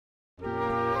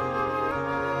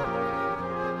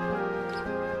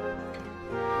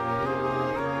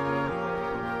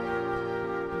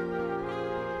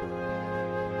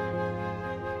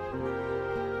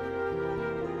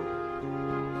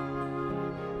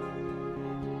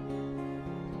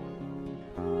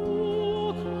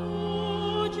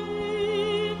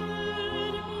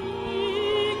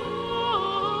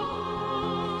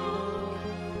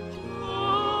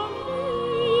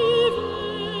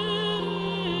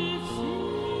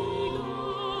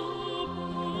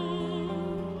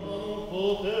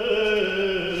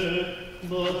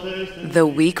The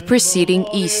week preceding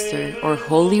Easter, or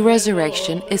Holy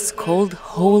Resurrection, is called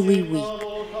Holy Week.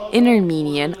 In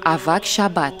Armenian, Avak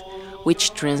Shabbat,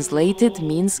 which translated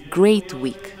means Great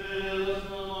Week.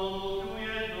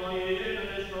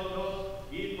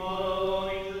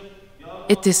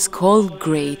 It is called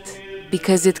Great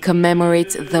because it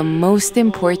commemorates the most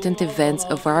important events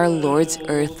of our Lord's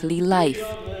earthly life,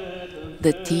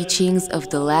 the teachings of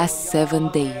the last 7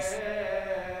 days,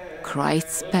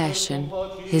 Christ's passion,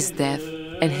 His death,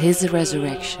 and His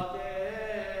resurrection.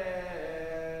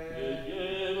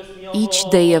 Each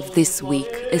day of this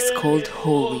week is called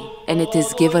Holy, and it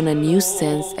is given a new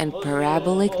sense and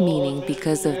parabolic meaning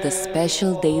because of the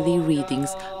special daily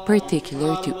readings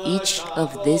particular to each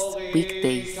of these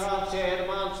weekdays.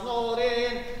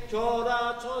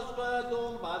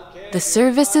 The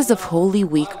services of Holy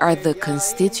Week are the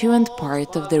constituent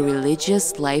part of the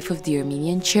religious life of the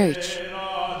Armenian Church.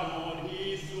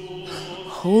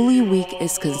 Holy Week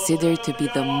is considered to be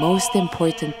the most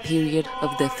important period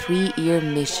of the 3-year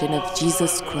mission of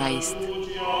Jesus Christ.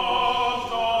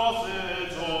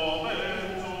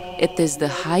 It is the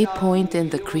high point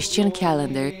in the Christian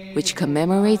calendar which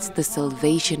commemorates the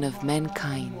salvation of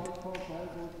mankind.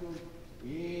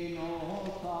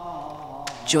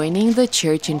 Joining the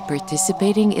Church in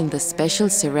participating in the special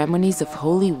ceremonies of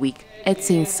Holy Week at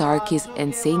St. Sarkis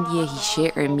and St.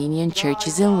 Yehishe Armenian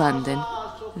churches in London,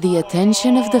 the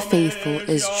attention of the faithful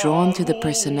is drawn to the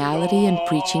personality and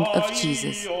preaching of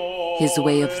Jesus, His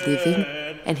way of living,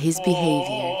 and His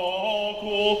behavior.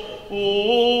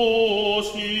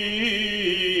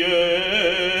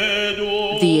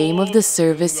 The aim of the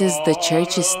services the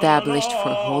Church established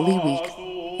for Holy Week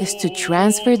is to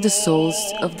transfer the souls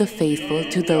of the faithful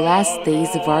to the last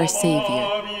days of our Savior,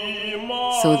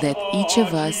 so that each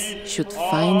of us should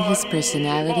find His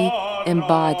personality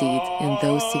embodied in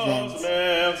those events.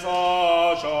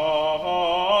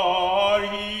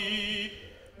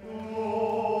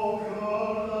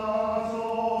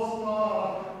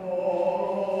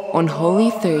 On Holy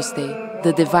Thursday,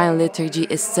 the Divine Liturgy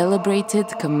is celebrated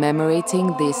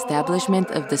commemorating the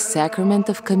establishment of the Sacrament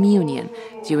of Communion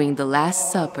during the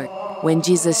Last Supper, when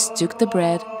Jesus took the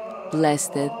bread,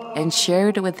 blessed it, and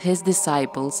shared with His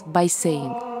disciples by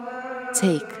saying,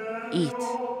 "Take, eat,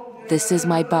 this is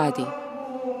my body."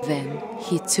 Then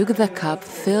He took the cup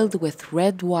filled with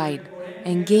red wine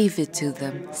and gave it to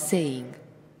them, saying,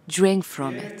 "Drink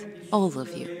from it, all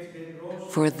of you.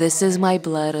 For this is my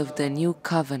blood of the new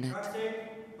covenant,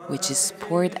 which is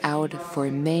poured out for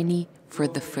many for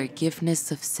the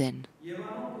forgiveness of sin."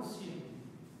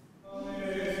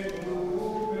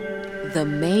 The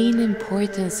main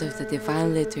importance of the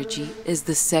Divine Liturgy is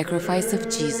the sacrifice of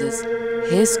Jesus,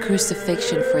 His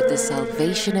crucifixion for the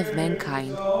salvation of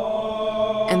mankind,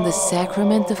 and the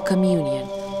Sacrament of Communion,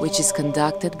 which is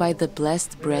conducted by the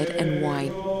blessed bread and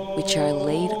wine, which are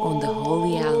laid on the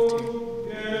holy altar.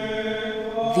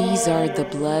 These are the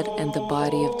blood and the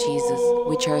body of Jesus,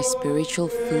 which are spiritual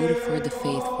food for the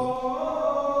faithful.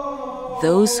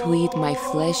 Those who eat my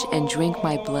flesh and drink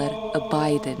my blood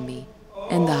abide in me,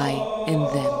 and I in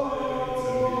them.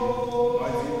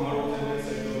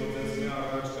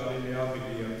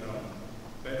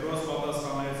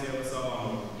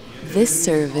 This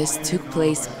service took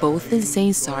place both in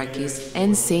St. Sarkis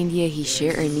and St.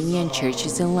 Yehishe Armenian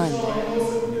churches in London.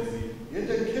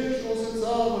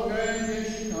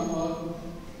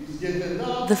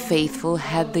 The faithful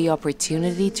had the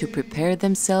opportunity to prepare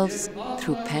themselves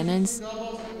through penance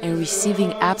and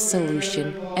receiving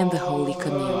absolution and the Holy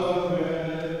Communion.